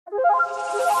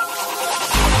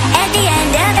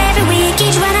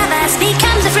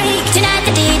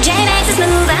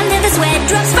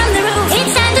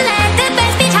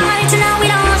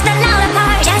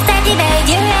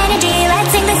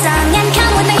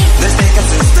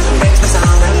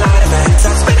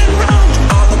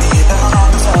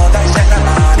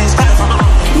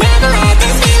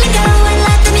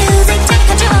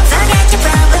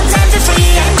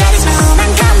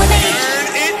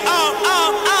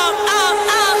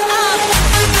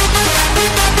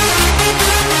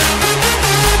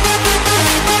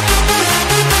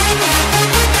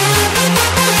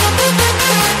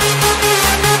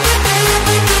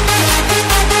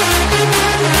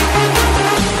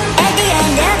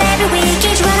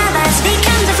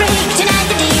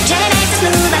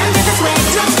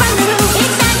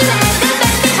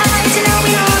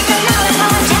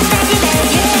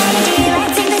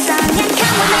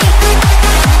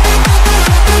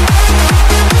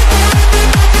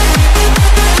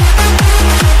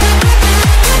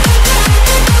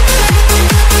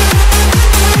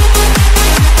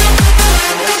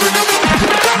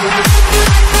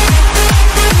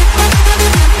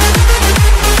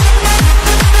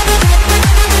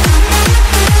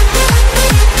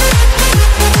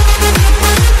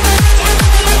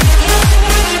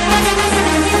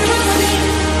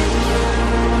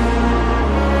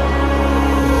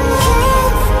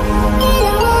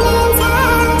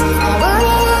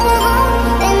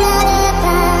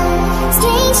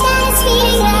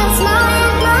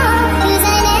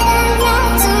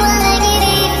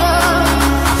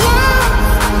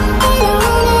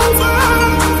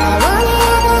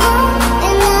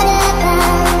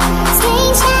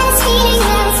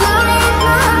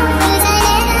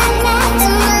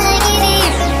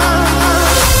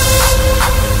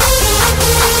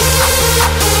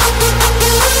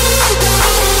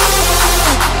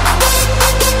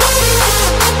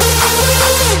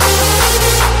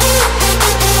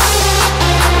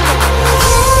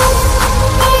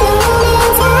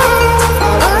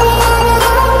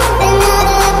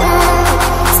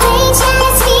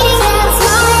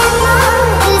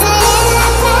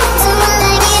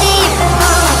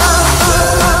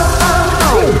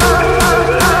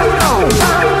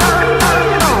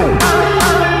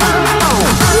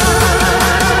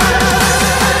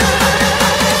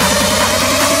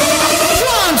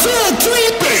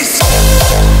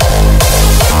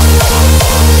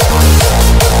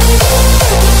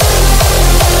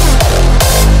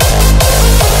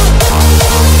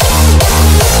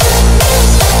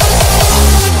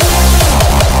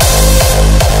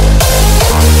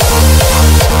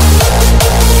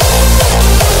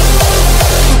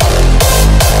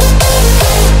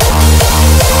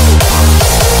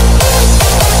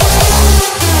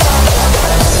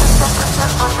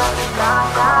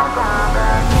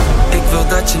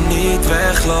dat je niet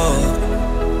wegloopt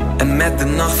en met de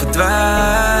nacht verdwijnt.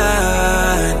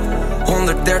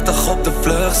 130 op de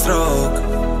vluchtstrook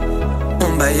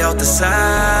om bij jou te zijn.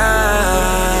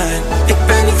 Ik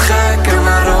ben niet gek en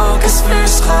maar ook is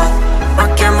vuurschap, maar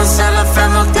ik ken mezelf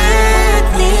en wil dit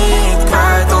niet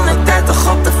kwijt.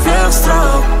 130 op de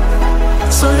vluchtstrook,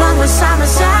 zolang we samen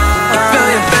zijn. Ik wil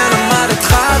je bellen maar het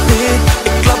gaat niet.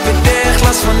 Ik klap weer dicht,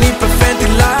 last van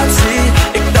hyperventilatie.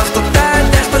 Ik dacht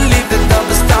altijd echte liefde dat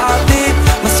bestaat niet,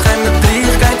 maar schijn me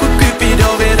drie, kijk hoe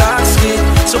Cupido weer aanschiet.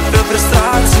 Zoveel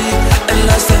frustratie en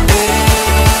luister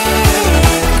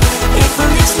ik wil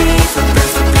niks liever, ben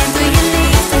verblind door je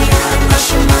liefde. Ja, en als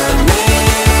je me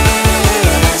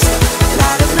mist,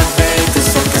 laat het me weten,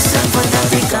 zet de stem voordat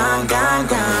ik gone, gone, gone,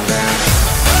 gone.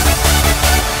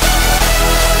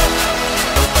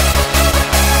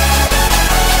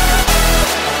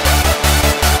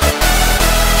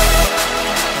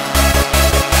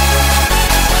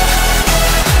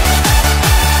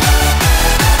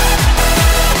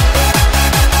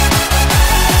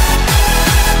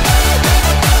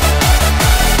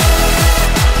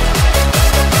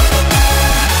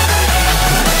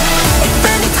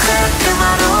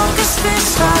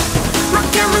 Maar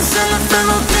ik ken mezelf en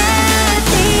wil dit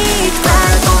niet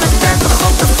kwijt. 130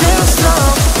 op de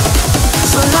vluchtstrook,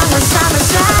 zolang we samen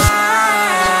zijn.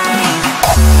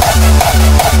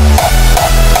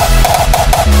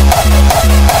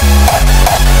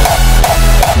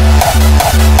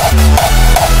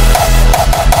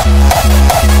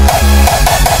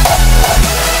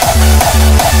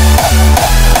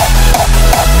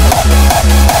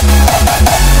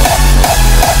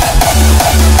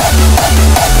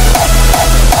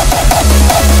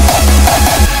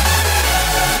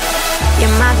 Je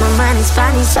maakt me maar niet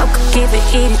spanisch, elke keer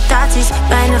weer irritaties.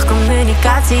 Weinig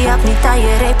communicatie, had niet aan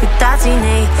je reputatie,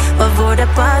 nee. We worden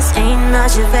pas één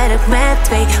als je werkt met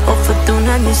twee. Of we doen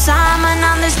het nu samen,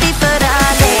 anders liever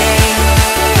alleen.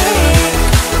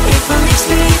 Ik wil niks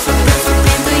liever, ben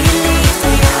verblind door je liefde.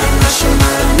 Ja, en als je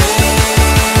me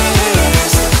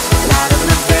mist, laat het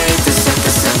me weten, zet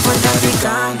de stem voordat ik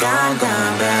gone, gone,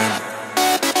 gone ben.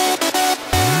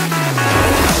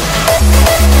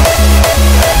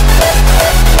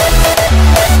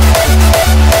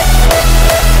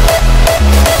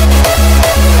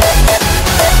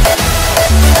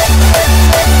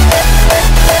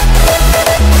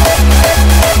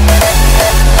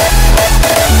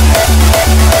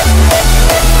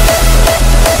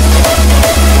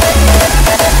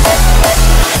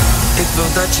 Ik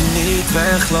wil dat je niet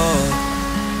wegloopt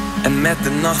en met de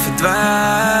nacht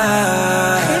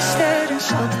verdwijnt. Gisteren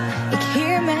zat ik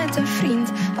hier met een vriend.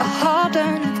 We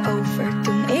hadden het over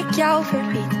toen ik jou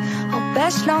verliet. Al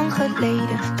best lang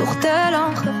geleden, toch te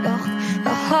lang gewacht. We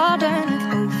hadden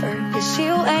het over je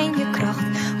ziel en je kracht.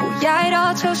 Hoe jij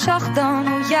dat zo zag dan,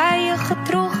 hoe jij je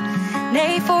gedroeg.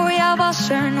 Nee, voor jou was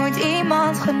er nooit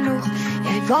iemand genoeg.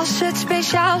 Jij was het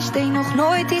speciaals, deed nog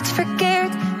nooit iets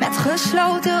verkeerd. Met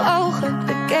gesloten ogen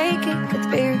bekeek ik het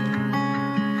weer.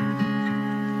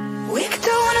 Hoe ik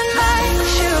toen een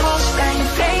meisje was bij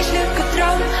een vreselijke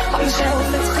droom. Had mezelf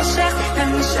het gezegd en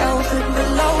mezelf het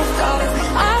beloofd. Had het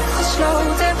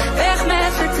afgesloten, weg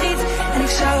met verdriet. En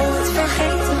ik zou het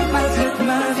vergeten, maar het lukt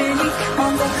me weer niet.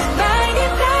 Want wat bij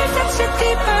dit blijft, het zit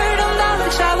dieper dan dat.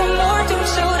 Ik zou een moord doen,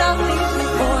 zodat niet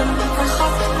begonnen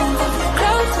vergat. Want dat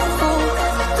kloot gevoel,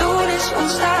 toen is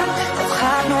ontstaan. Dat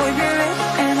gaat nooit meer weg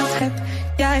en dat heb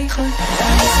jij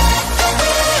gedaan.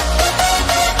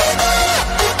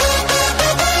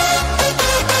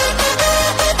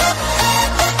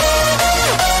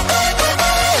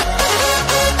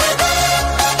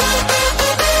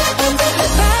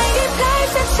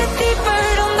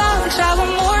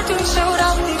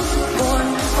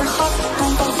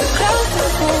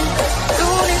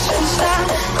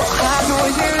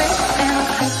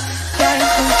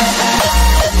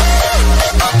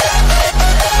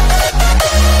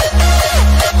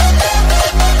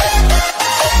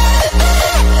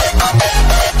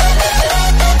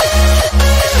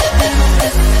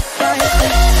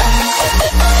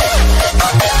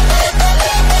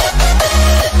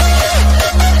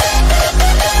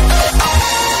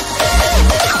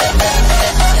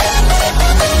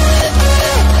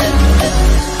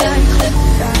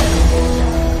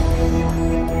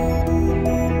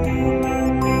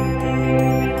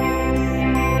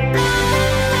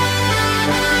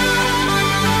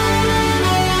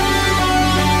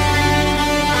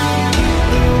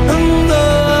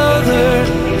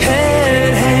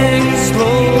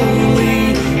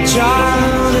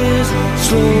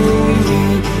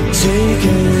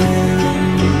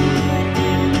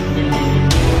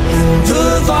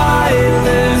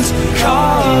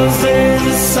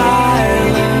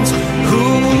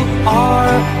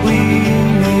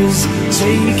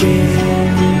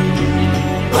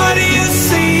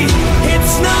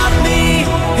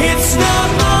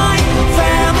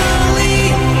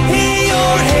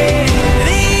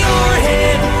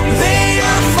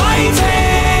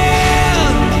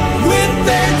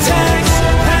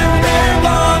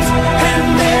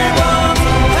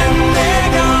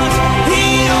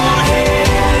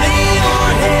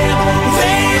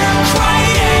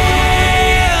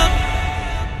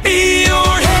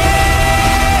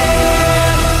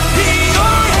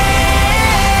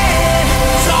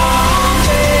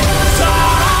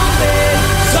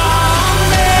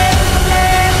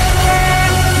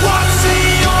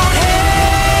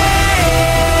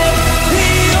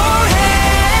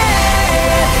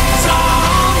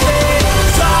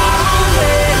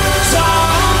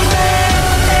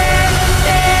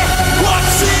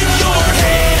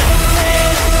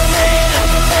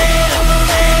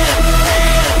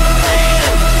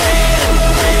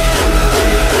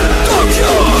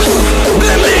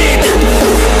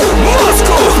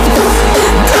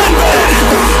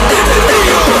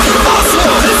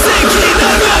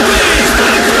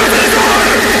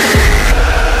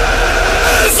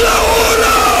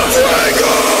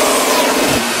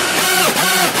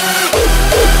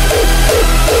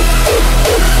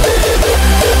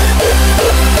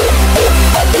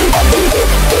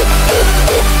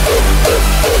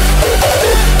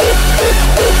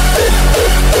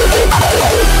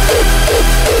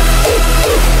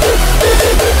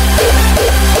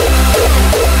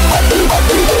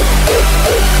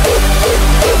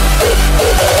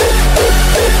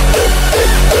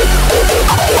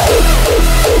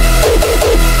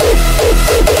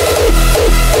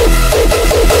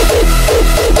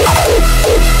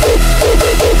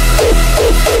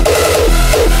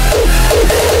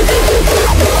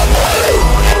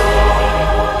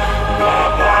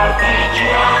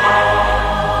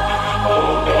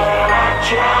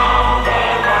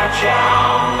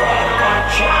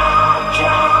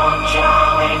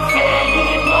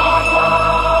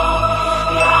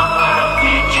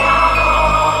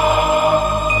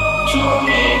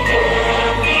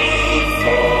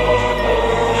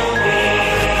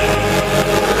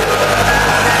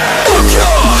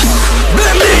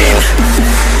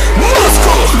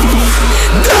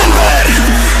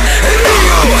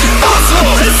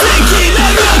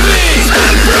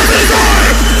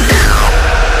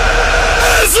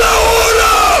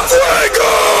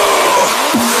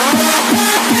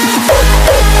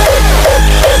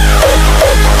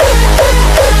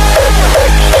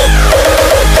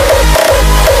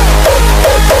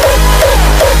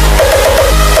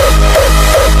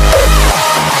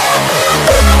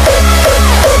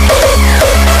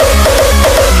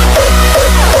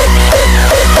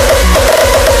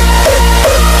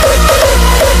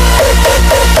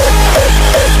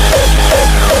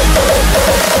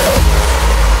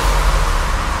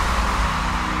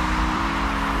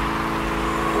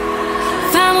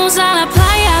 Vamos a la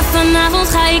playa, vanavond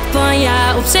ga ik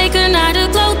banja. Op zeker naar de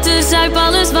klote, zuip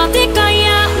alles wat ik kan,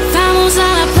 ja. Vamos a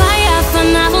la playa,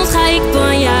 vanavond ga ik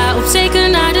banja. Op zeker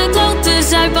naar de klote,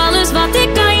 zuip alles wat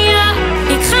ik kan, ja.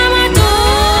 Ik ga maar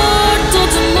door,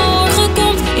 tot de morgen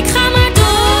komt. Ik ga maar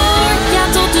door, ja,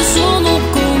 tot de zon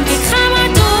opkomt. Ik ga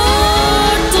maar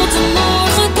door, tot de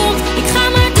morgen komt. Ik ga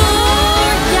maar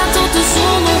door, ja, tot de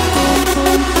zon opkomt.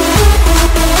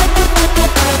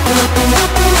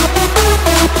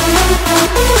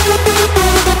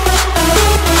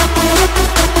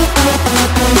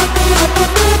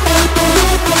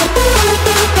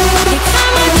 Ik ga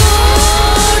maar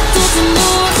door, tot de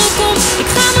morgen komt. Ik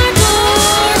ga maar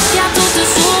door, ja, tot de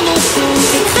zon opkomt.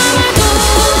 Ik ga maar door.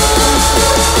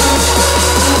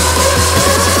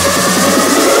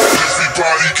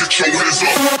 Everybody get your hands up.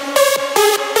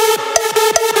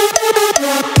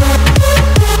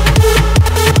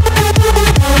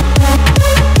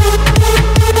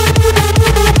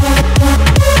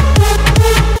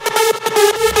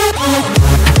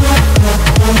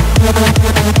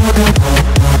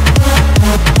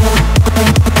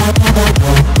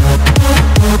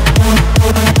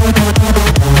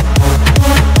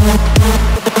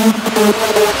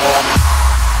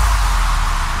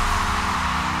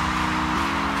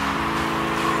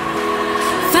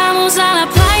 Vamos a la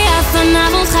playa,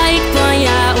 vanavond ga ik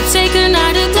banja. Op zeker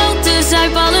naar de klote,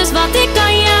 zuip alles wat ik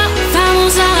kan, ja.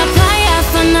 Vamos a la playa,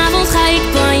 vanavond ga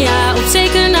ik banja. Op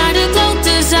zeker naar de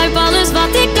klote, zuip alles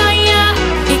wat ik kan, ja.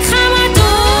 Ik ga maar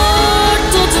door,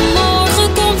 tot de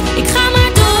morgen komt. Ik ga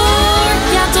maar door,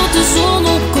 ja, tot de zon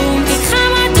opkomt. Ik ga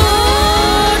maar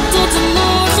door, tot de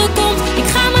morgen komt. Ik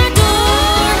ga maar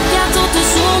door, ja, tot de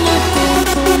zon opkomt.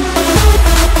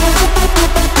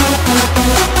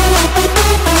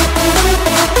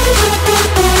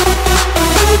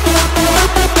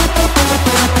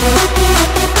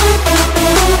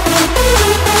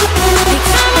 Ik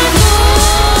ga maar door,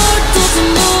 tot de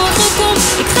morgen komt.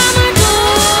 Ik ga maar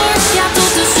door, ja,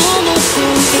 tot de zon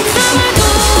opkomt. Ik ga maar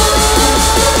door.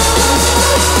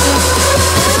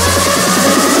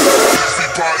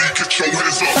 Everybody get your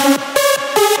hands up.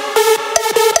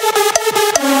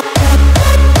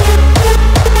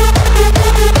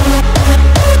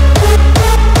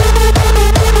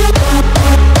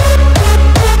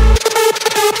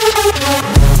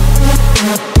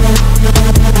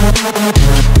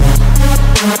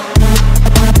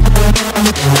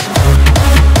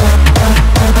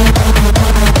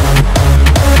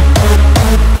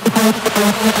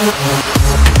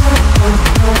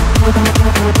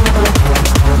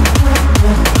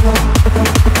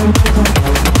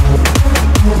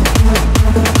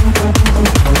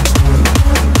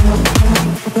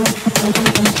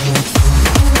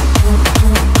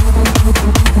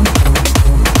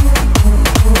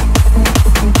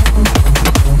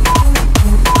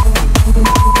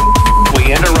 We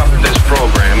interrupt this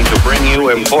program to bring you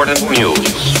important news.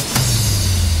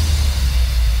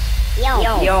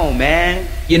 Yo, man.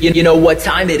 You know what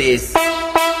time it is.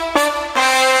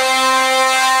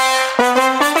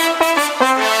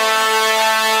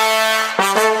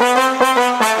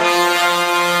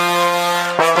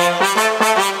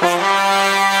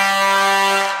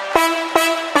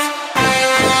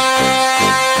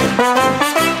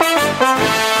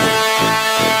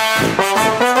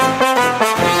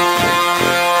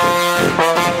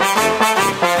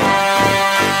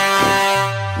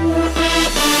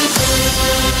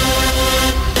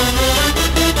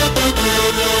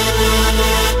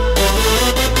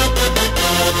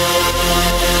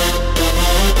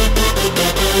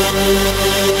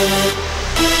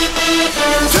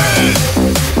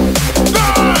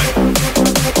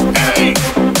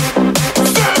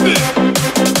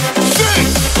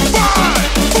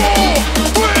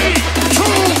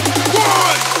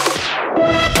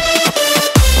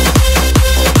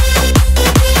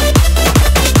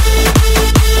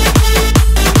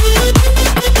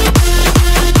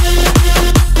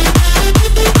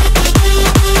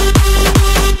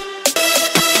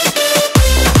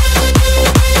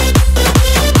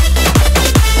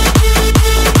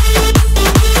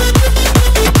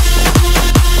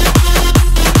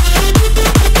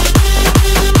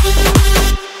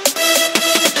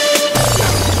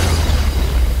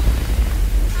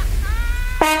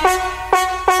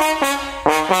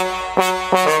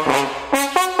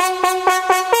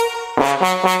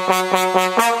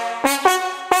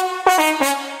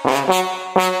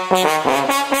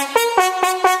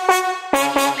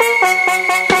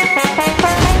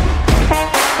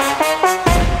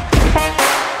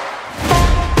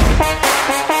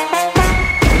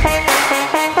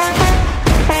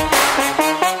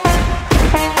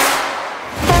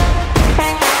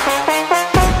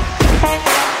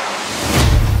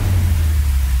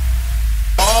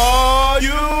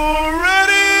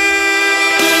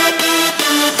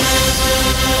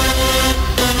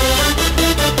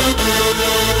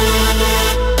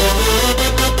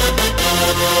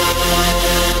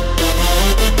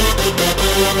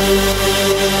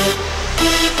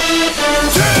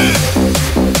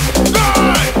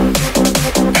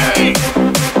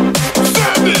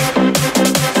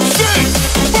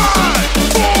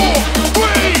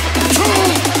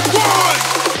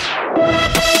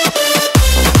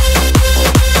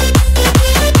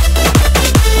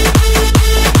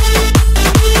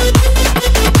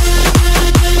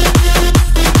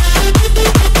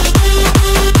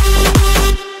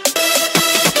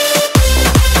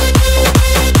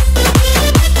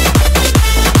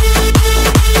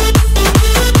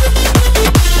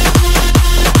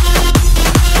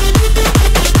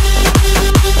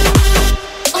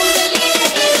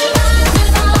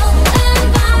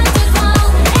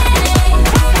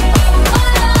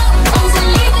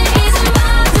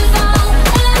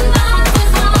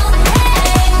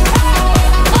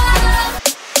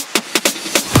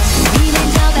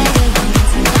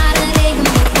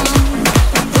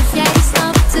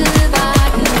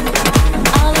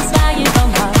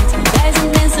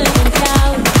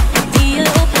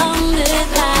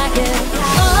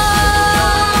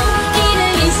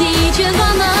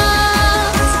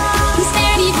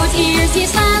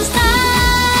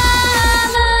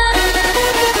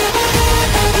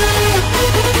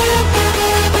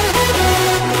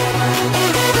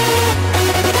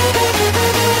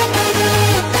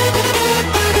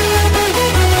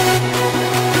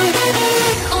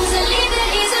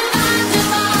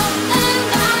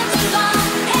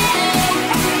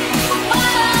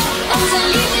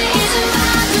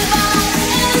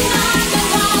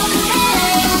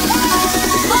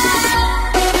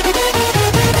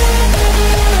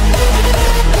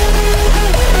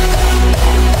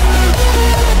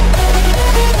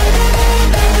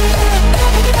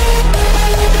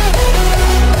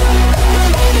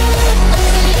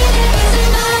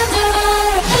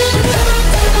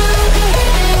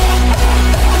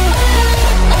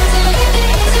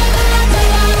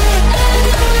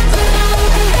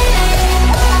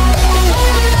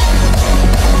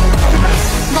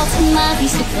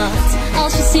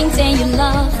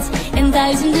 nacht en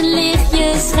duizenden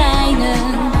lichtjes schijnen.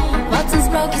 Wat een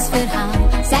sprookjesverhaal,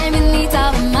 zijn we niet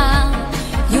allemaal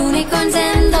unicorns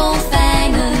en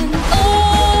dolfijnen.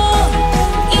 Oh,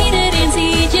 iedereen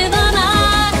ziet je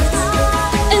vannacht,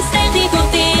 een ster die voor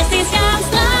het eerst is gaan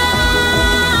stralen.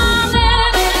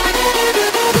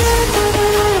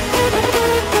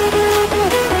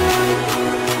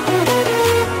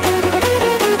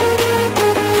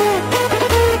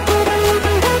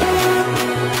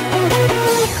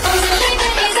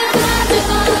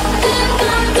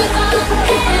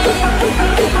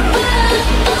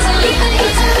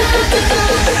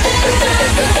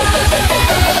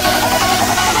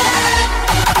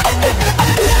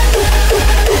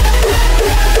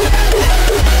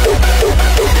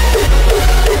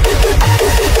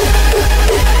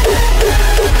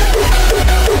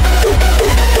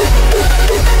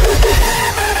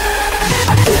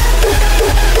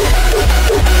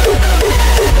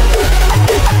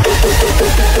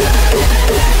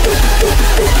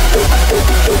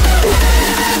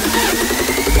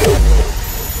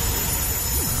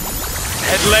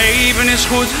 Het leven is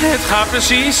goed, het gaat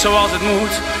precies zoals het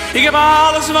moet. Ik heb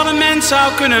alles wat een mens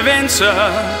zou kunnen wensen.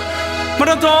 Maar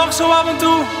dan toch zo af en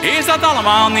toe is dat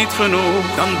allemaal niet genoeg.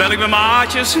 Dan bel ik mijn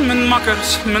maatjes, mijn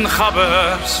makkers, mijn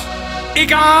gabbers.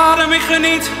 Ik adem, ik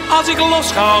geniet als ik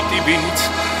los ga op die beat.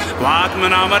 Laat me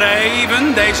nou maar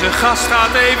even, deze gast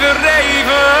gaat even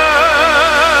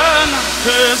reven.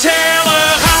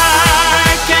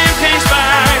 Gezelligheid kent geen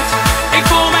spijt. Ik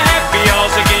voel me happy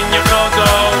als ik in je grote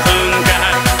ogen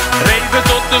kijk. Reven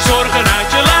tot de zorgen uit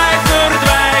je lijf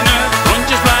verdwijnen.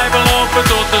 Rondjes blijven lopen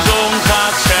tot de zon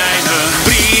gaat schijnen.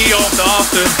 Brie op de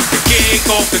achter, de kick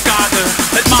op de kaarten.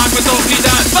 Het maakt me toch niet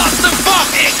uit, what the fuck.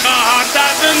 Ik ga hard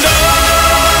uit mijn dood.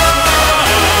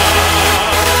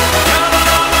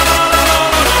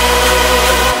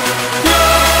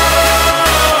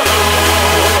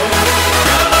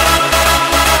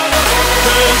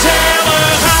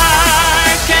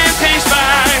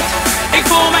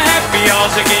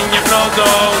 Als ik in je grote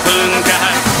ogen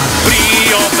kijk.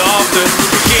 Brie op de achter,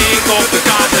 kick op de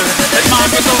kaarten. Het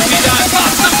maakt me toch niet uit,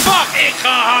 what the fuck. Ik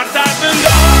ga hard uit mijn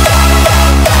dood.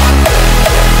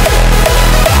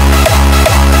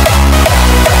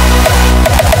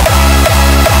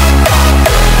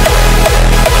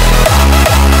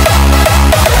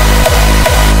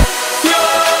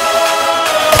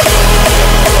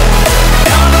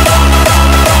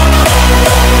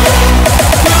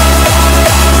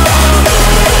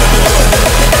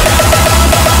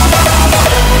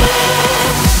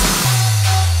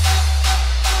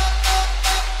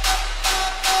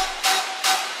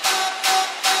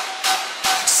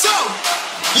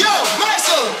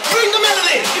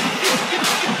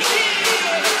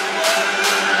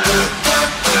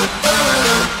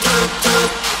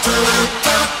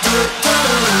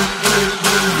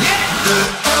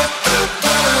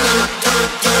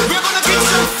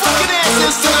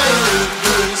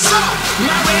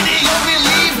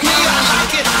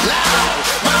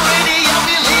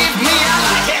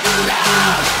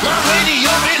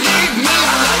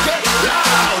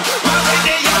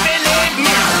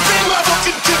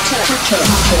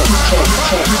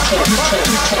 Check.